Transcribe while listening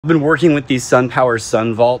I've been working with these SunPower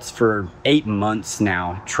SunVaults for 8 months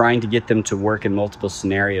now, trying to get them to work in multiple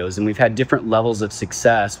scenarios. And we've had different levels of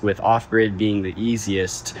success, with off-grid being the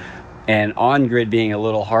easiest and on-grid being a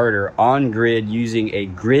little harder. On-grid using a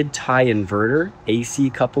grid tie inverter, AC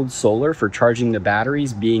coupled solar for charging the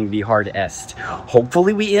batteries being the hardest.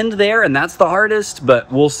 Hopefully we end there and that's the hardest,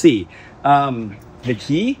 but we'll see. The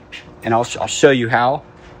key, and I'll show you how,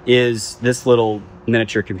 is this little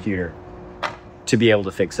miniature computer to be able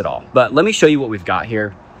to fix it all. But let me show you what we've got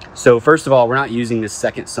here. So first of all, we're not using this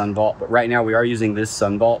second SunVault, but right now we are using this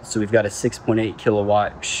SunVault. So we've got a 6.8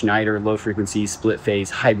 kilowatt Schneider low frequency split phase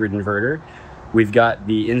hybrid inverter. We've got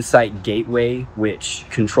the Insight Gateway, which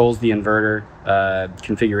controls the inverter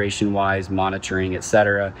configuration wise, monitoring,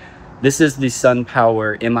 etc. This is the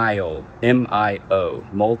SunPower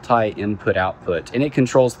MIO, multi-input output, and it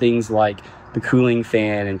controls things like the cooling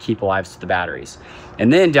fan and keep alive to the batteries.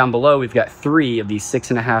 And then down below, we've got 3 of these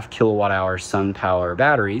 6.5 kilowatt hour SunPower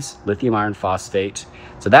batteries, lithium iron phosphate.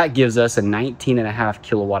 So that gives us a 19.5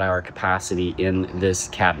 kilowatt hour capacity in this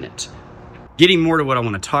cabinet. Getting more to what I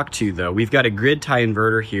want to talk to though, we've got a grid tie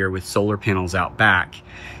inverter here with solar panels out back.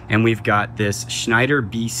 And we've got this Schneider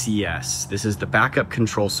BCS. This is the backup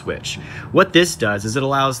control switch. What this does is it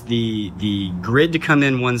allows the grid to come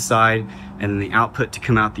in one side and then the output to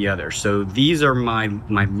come out the other. So these are my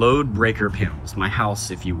load breaker panels, my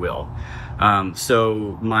house, if you will.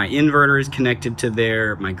 So my inverter is connected to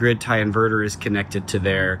there, my grid tie inverter is connected to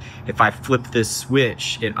there. If I flip this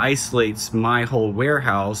switch, it isolates my whole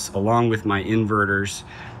warehouse along with my inverters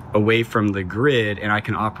away from the grid, and I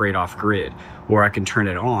can operate off grid, or I can turn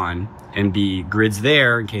it on and be grids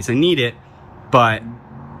there in case I need it, but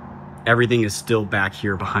everything is still back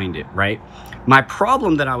here behind it, right? My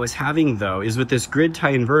problem that I was having though is with this grid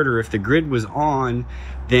tie inverter, if the grid was on,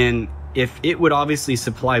 then if it would obviously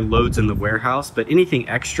supply loads in the warehouse, but anything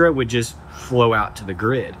extra would just flow out to the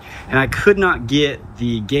grid. And I could not get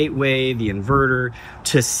the gateway, the inverter,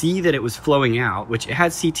 to see that it was flowing out, which it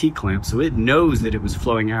had CT clamps, so it knows that it was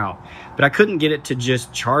flowing out. But I couldn't get it to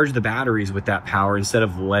just charge the batteries with that power instead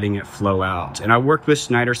of letting it flow out. And I worked with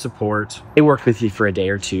Schneider support. They worked with me for a day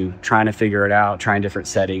or two, trying to figure it out, trying different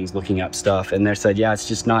settings, looking up stuff. And they said, yeah,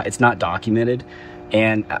 it's not documented.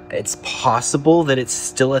 And it's possible that it's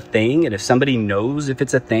still a thing. And if somebody knows if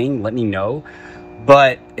it's a thing, let me know.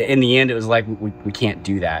 But in the end, it was like, we can't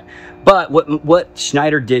do that. But what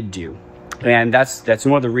Schneider did do, and that's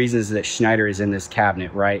one of the reasons that Schneider is in this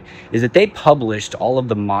cabinet, right, is that they published all of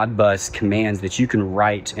the Modbus commands that you can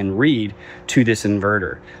write and read to this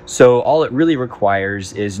inverter. So all it really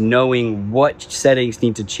requires is knowing what settings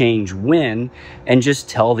need to change when, and just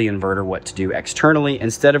tell the inverter what to do externally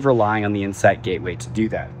instead of relying on the Insight Gateway to do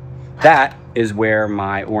that. That is where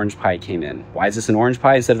my Orange Pi came in. Why is this an Orange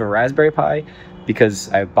Pi instead of a Raspberry Pi?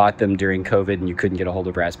 Because I bought them during COVID and you couldn't get a hold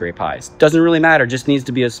of Raspberry Pis. Doesn't really matter, just needs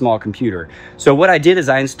to be a small computer. So what I did is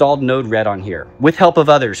I installed Node-RED on here with help of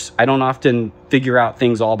others. I don't often figure out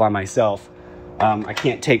things all by myself. I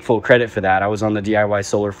can't take full credit for that. I was on the DIY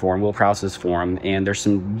Solar forum, Will Prowse's forum, and there's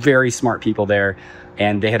some very smart people there,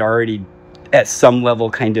 and they had already at some level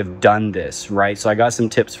kind of done this, right? So I got some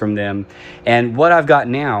tips from them. And what I've got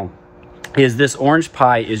now is this Orange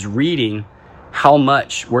Pi is reading how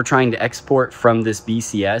much we're trying to export from this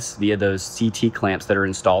BCS via those CT clamps that are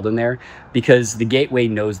installed in there, because the gateway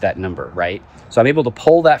knows that number, right? So I'm able to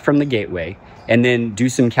pull that from the gateway and then do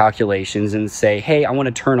some calculations and say, hey, I want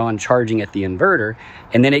to turn on charging at the inverter.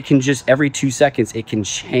 And then it can just, every 2 seconds, it can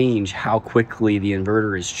change how quickly the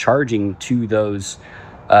inverter is charging to those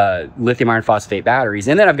lithium iron phosphate batteries.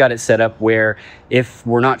 And then I've got it set up where if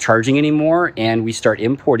we're not charging anymore and we start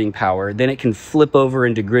importing power, then it can flip over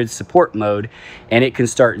into grid support mode and it can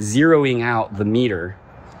start zeroing out the meter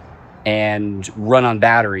and run on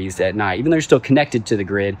batteries at night. Even though you're still connected to the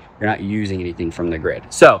grid, you're not using anything from the grid.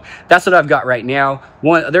 So that's what I've got right now.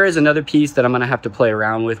 There is another piece that I'm gonna have to play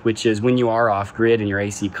around with, which is when you are off grid and you're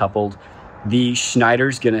AC coupled, the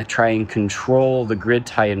Schneider's gonna try and control the grid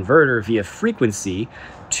tie inverter via frequency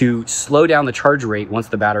to slow down the charge rate once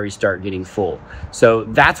the batteries start getting full. So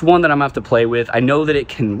that's one that I'm gonna have to play with. I know that it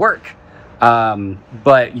can work,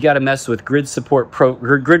 but you gotta mess with grid support,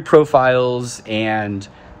 grid profiles, and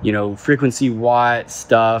frequency watt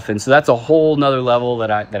stuff. And so that's a whole nother level that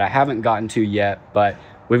I haven't gotten to yet, but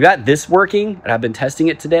we've got this working and I've been testing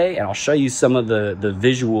it today, and I'll show you some of the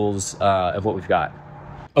visuals of what we've got.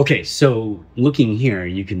 Okay, so looking here,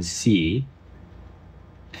 you can see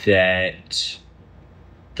that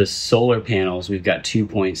the solar panels, we've got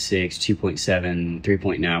 2.6, 2.7,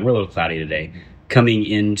 3.9, we're a little cloudy today, coming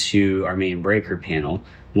into our main breaker panel.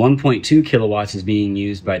 1.2 kilowatts is being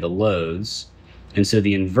used by the loads, And so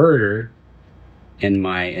the inverter in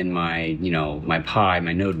my you know,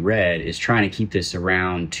 my Node Red is trying to keep this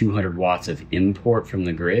around 200 watts of import from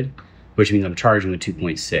the grid, which means I'm charging with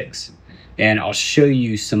 2.6. And I'll show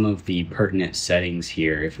you some of the pertinent settings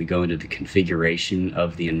here if we go into the configuration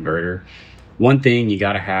of the inverter. One thing, you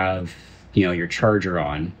got to have, you know, your charger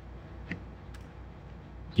on.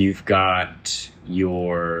 You've got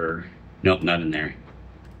your, nope, not in there,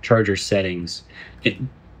 charger settings.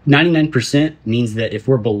 99% means that if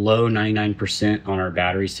we're below 99% on our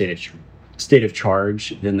battery state of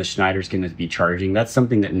charge, then the Schneider's going to be charging. That's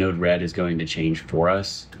something that Node Red is going to change for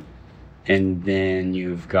us. And then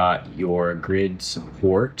you've got your grid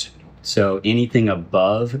support. So anything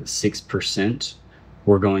above 6%,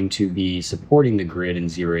 we're going to be supporting the grid and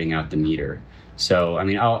zeroing out the meter. So, I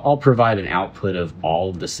mean, I'll provide an output of all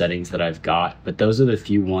of the settings that I've got, but those are the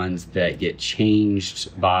few ones that get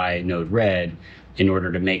changed by Node Red in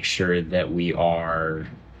order to make sure that we are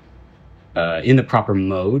in the proper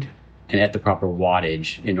mode and at the proper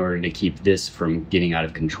wattage in order to keep this from getting out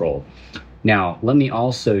of control. Now, let me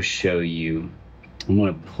also show you, I'm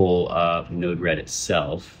going to pull up Node Red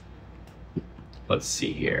itself. Let's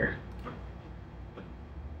see here.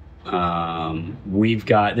 We've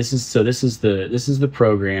got, this is the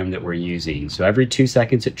program that we're using. So every 2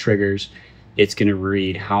 seconds it triggers. It's going to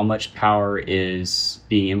read how much power is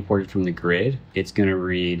being imported from the grid. It's going to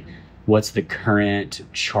read what's the current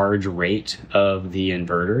charge rate of the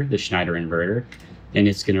inverter, the Schneider inverter. And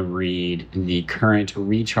it's going to read the current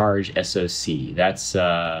recharge SOC. That's,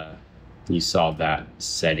 you saw that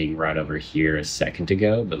setting right over here a second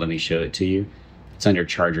ago, but let me show it to you. It's under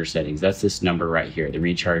charger settings. That's this number right here, the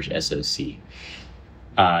recharge SOC.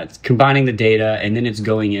 It's combining the data, and then it's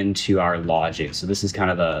going into our logic. So this is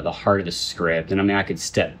kind of the heart of the script. And I mean, I could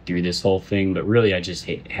step through this whole thing, but really I just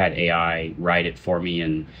had AI write it for me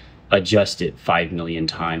and adjust it 5 million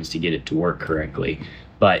times to get it to work correctly.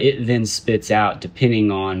 But it then spits out,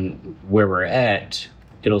 depending on where we're at,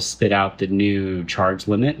 it'll spit out the new charge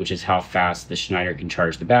limit, which is how fast the Schneider can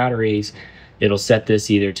charge the batteries. It'll set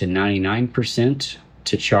this either to 99%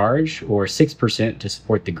 to charge or 6% to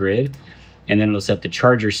support the grid. And then it'll set the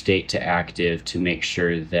charger state to active to make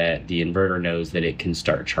sure that the inverter knows that it can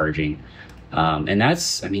start charging. And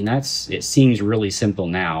that's, I mean, it seems really simple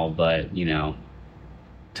now, but, you know,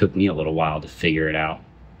 took me a little while to figure it out.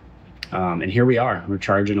 And here we are, we're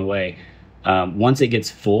charging away. Once it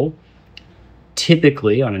gets full,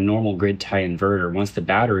 typically on a normal grid tie inverter, once the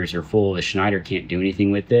batteries are full, the Schneider can't do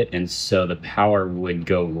anything with it. And so the power would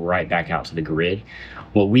go right back out to the grid.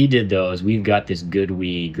 What we did though, is we've got this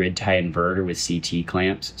GoodWe grid tie inverter with CT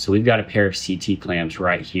clamps. So we've got a pair of CT clamps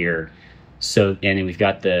right here. So, and then we've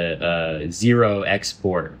got the zero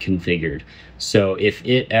export configured. So if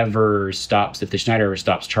it ever stops, if the Schneider ever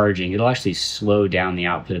stops charging, it'll actually slow down the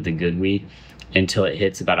output of the GoodWe until it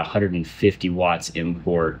hits about 150 watts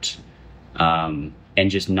import, and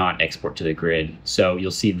just not export to the grid. So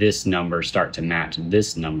you'll see this number start to match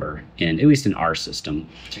this number, at least in our system.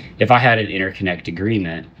 If I had an interconnect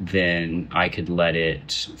agreement, then I could let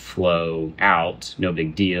it flow out, no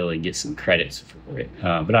big deal, and get some credits for it.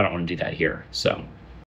 But I don't want to do that here. So